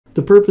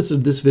The purpose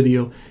of this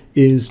video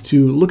is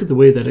to look at the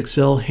way that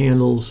Excel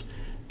handles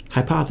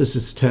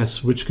hypothesis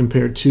tests which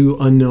compare two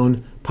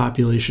unknown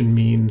population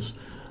means.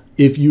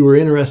 If you are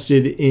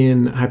interested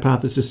in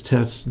hypothesis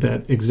tests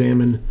that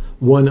examine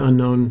one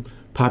unknown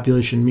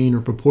population mean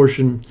or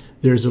proportion,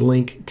 there's a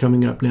link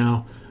coming up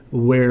now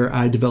where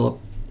I develop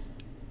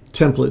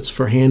templates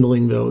for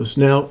handling those.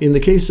 Now, in the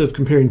case of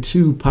comparing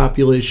two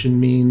population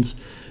means,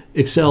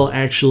 Excel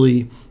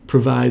actually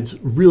provides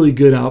really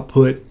good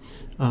output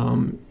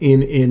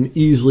in an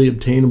easily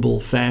obtainable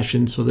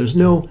fashion, so there's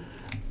no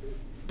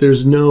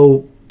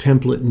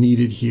template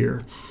needed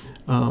here.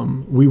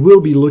 We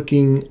will be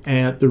looking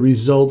at the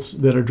results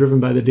that are driven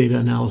by the Data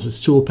Analysis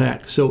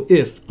Toolpak. So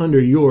if under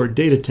your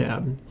Data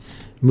tab,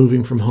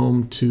 moving from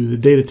Home to the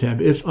Data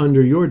tab, if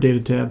under your Data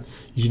tab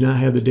you do not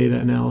have the Data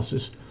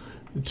Analysis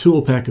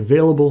Toolpak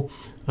available,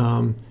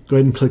 go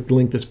ahead and click the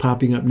link that's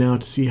popping up now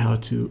to see how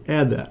to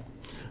add that.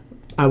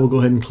 I will go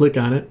ahead and click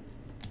on it.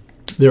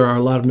 There are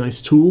a lot of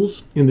nice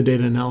tools in the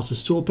Data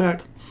Analysis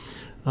Toolpak,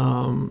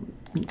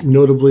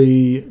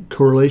 notably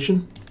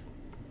correlation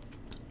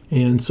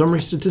and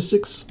summary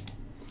statistics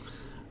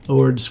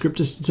or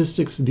descriptive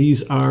statistics.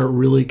 These are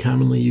really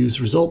commonly used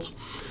results.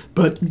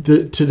 But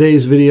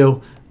today's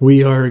video,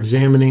 we are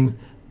examining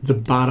the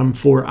bottom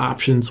four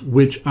options,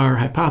 which are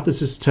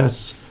hypothesis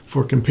tests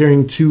for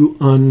comparing two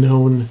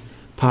unknown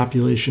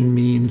population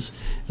means.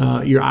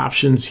 Your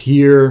options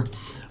here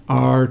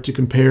are to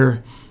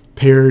compare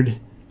paired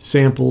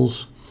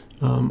samples.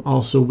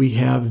 Also, we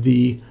have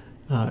the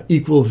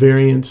equal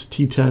variance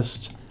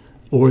t-test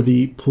or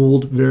the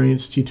pooled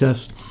variance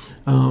t-test.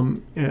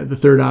 The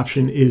third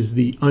option is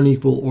the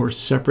unequal or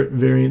separate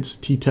variance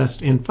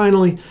t-test. And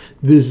finally,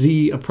 the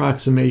Z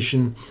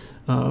approximation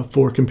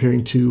for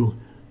comparing two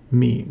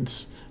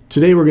means.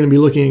 Today we're going to be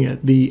looking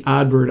at the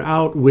odd bird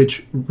out,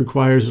 which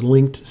requires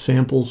linked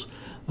samples.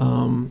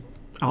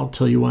 I'll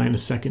tell you why in a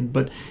second.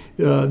 But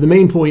the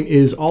main point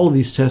is all of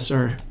these tests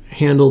are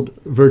handled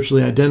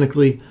virtually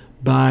identically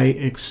by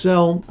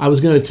Excel. I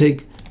was going to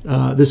take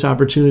this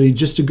opportunity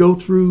just to go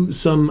through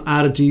some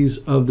oddities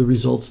of the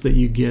results that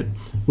you get,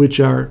 which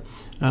are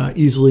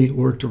easily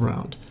worked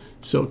around.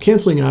 So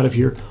canceling out of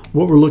here,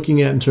 what we're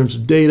looking at in terms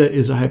of data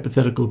is a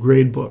hypothetical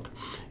grade book.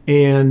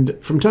 And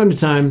from time to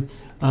time,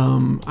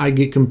 I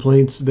get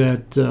complaints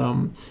that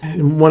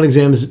one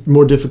exam is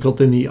more difficult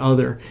than the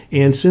other.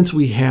 And since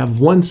we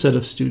have one set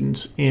of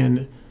students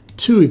and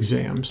two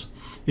exams,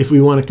 if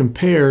we want to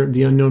compare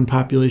the unknown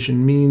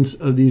population means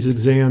of these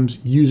exams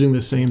using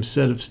the same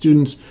set of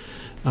students,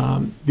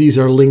 these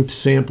are linked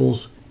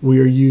samples. We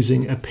are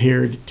using a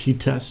paired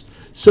t-test.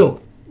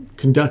 So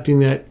conducting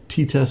that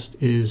t-test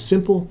is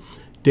simple.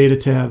 Data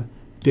tab,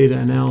 Data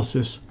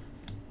Analysis,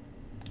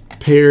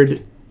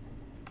 paired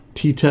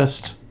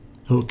t-test.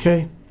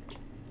 Okay.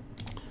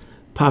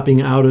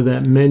 Popping out of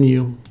that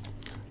menu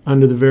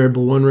under the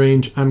variable 1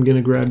 range, I'm going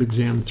to grab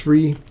exam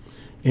 3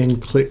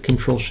 and click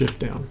Control-Shift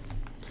down.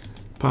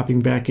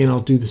 Popping back in, I'll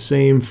do the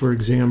same for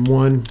exam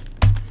 1,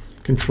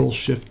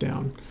 Control-Shift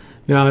down.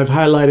 Now I've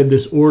highlighted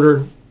this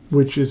order,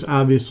 which is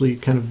obviously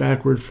kind of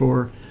backward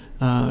for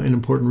an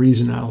important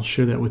reason. I'll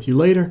share that with you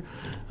later.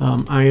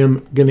 I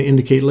am going to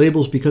indicate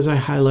labels because I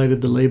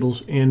highlighted the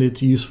labels and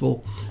it's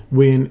useful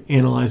when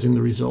analyzing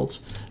the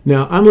results.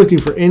 Now I'm looking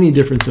for any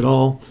difference at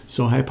all,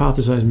 so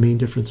hypothesized mean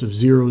difference of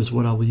 0 is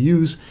what I will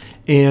use,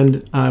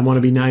 and I want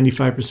to be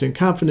 95%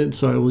 confident,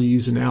 so I will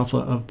use an alpha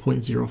of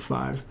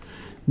 0.05.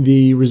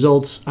 The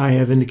results, I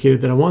have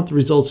indicated that I want the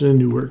results in a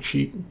new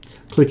worksheet.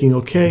 Clicking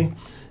OK,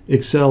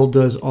 Excel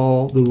does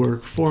all the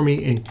work for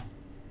me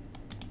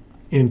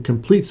and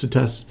completes the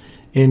test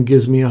and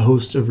gives me a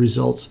host of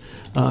results.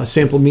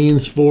 Sample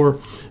means for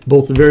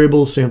both the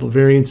variables, sample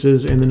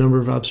variances, and the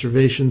number of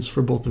observations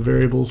for both the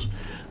variables.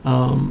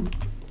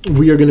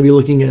 We are going to be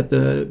looking at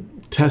the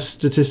test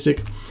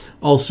statistic,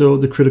 also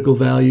the critical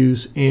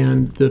values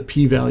and the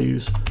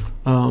p-values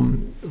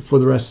for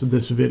the rest of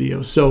this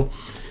video. So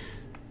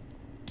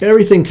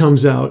everything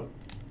comes out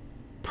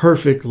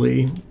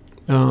perfectly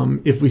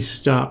if we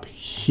stop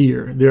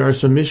here. There are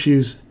some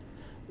issues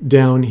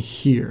down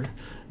here.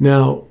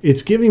 Now,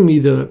 it's giving me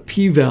the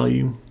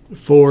p-value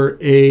for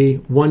a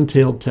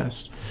one-tailed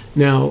test.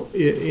 Now,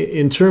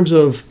 in terms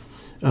of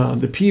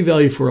the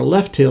p-value for a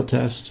left-tailed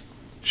test,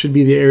 should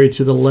be the area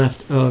to the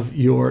left of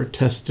your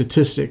test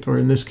statistic, or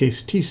in this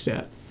case,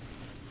 t-stat.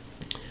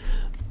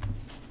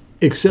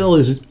 Excel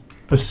is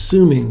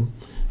assuming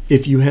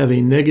if you have a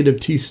negative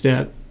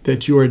t-stat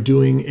that you are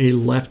doing a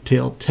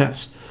left-tailed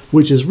test,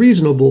 which is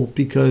reasonable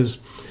because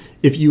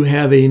if you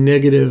have a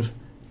negative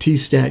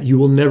t-stat, you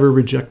will never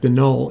reject the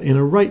null in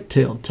a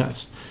right-tailed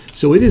test.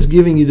 So it is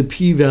giving you the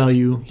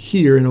p-value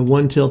here in a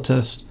one-tailed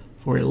test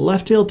for a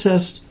left-tailed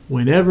test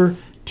whenever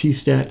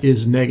t-stat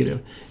is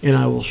negative. And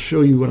I will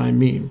show you what I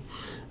mean.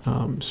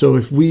 So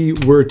if we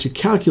were to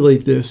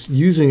calculate this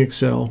using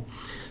Excel,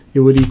 it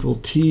would equal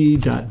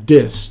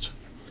t.dist.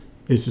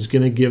 This is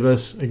going to give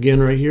us,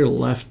 again right here,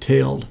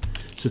 left-tailed.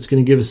 So it's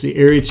going to give us the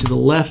area to the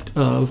left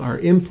of our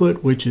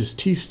input, which is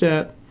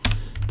t-stat,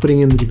 putting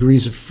in the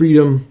degrees of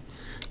freedom,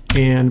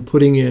 and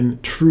putting in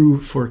true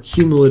for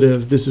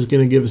cumulative. This is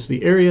going to give us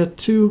the area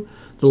to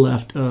the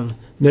left of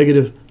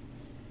negative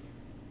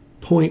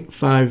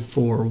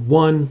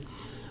 0.541.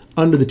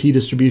 Under the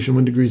t-distribution,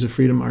 1 degrees of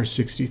freedom are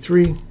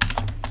 63.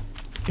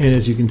 And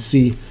as you can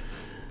see,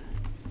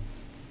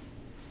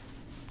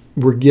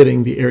 we're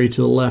getting the area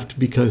to the left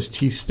because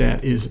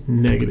t-stat is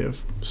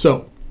negative.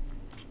 So,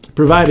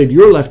 provided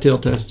your left tail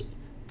test,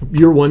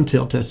 your one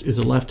tail test is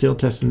a left tail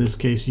test in this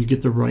case, you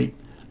get the right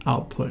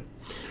output.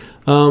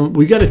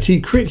 We got a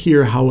t-crit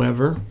here,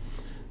 however,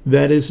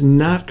 that is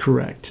not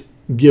correct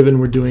given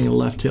we're doing a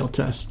left tail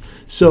test.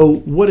 So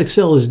what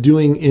Excel is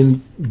doing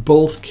in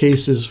both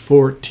cases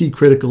for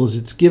t-critical is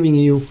it's giving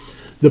you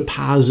the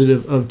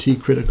positive of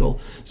t-critical.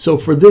 So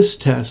for this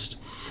test,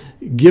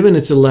 given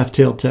it's a left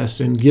tail test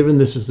and given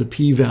this is the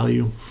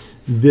p-value,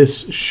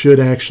 this should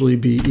actually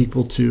be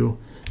equal to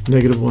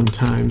 -1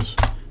 times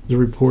the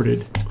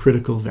reported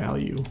critical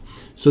value.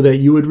 So that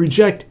you would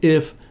reject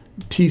if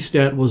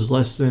t-stat was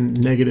less than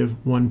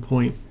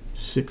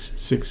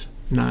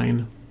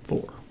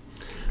 -1.6694.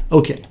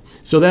 Okay,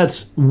 so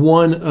that's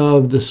one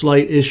of the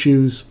slight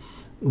issues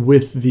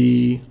with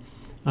the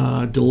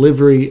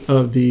delivery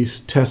of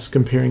these tests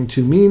comparing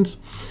two means.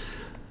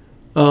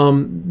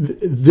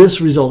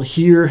 This result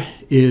here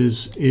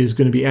is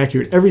going to be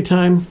accurate every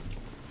time,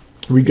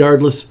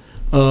 regardless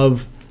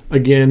of,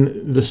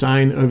 again, the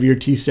sign of your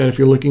t-stat. If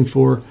you're looking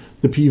for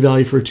the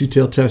p-value for a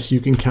two-tail test, you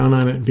can count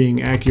on it being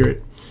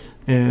accurate.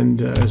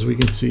 And as we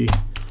can see,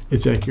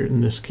 it's accurate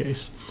in this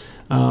case.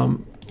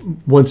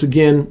 Once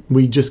again,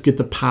 we just get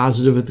the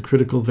positive at the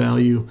critical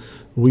value.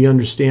 We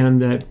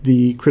understand that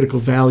the critical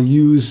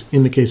values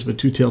in the case of a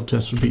two-tailed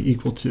test would be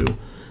equal to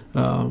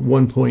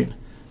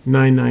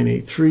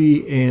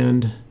 1.9983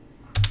 and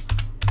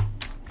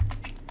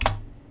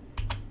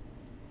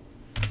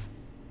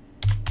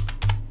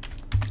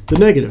the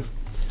negative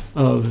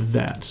of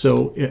that.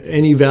 So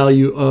any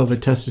value of a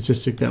test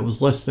statistic that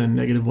was less than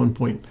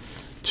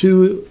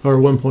 -1.2 or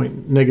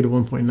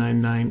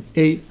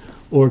 -1.998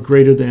 or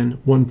greater than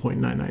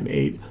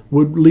 1.998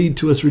 would lead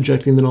to us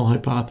rejecting the null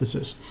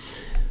hypothesis.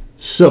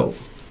 So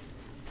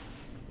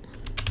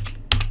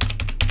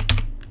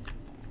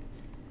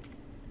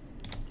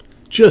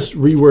just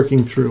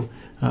reworking through,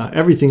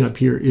 everything up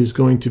here is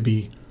going to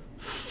be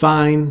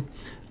fine.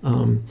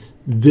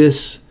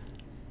 This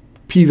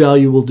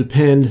p-value will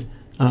depend.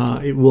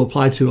 It will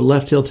apply to a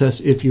left tail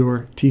test if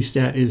your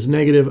t-stat is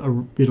negative.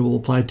 It will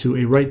apply to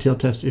a right tail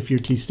test if your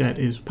t-stat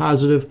is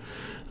positive.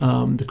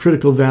 The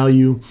critical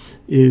value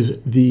is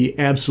the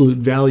absolute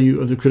value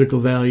of the critical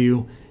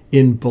value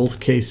in both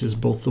cases,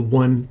 both the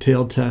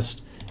one-tailed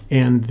test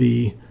and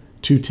the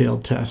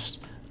two-tailed test.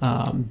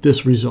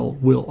 This result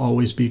will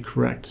always be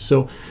correct.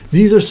 So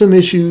these are some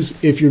issues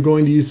if you're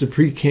going to use the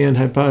pre-canned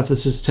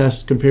hypothesis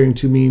test comparing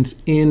two means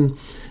in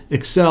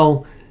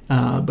Excel,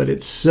 but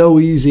it's so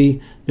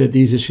easy that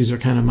these issues are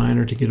kind of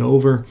minor to get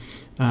over.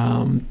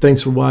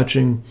 Thanks for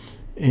watching,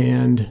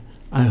 and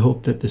I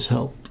hope that this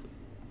helped.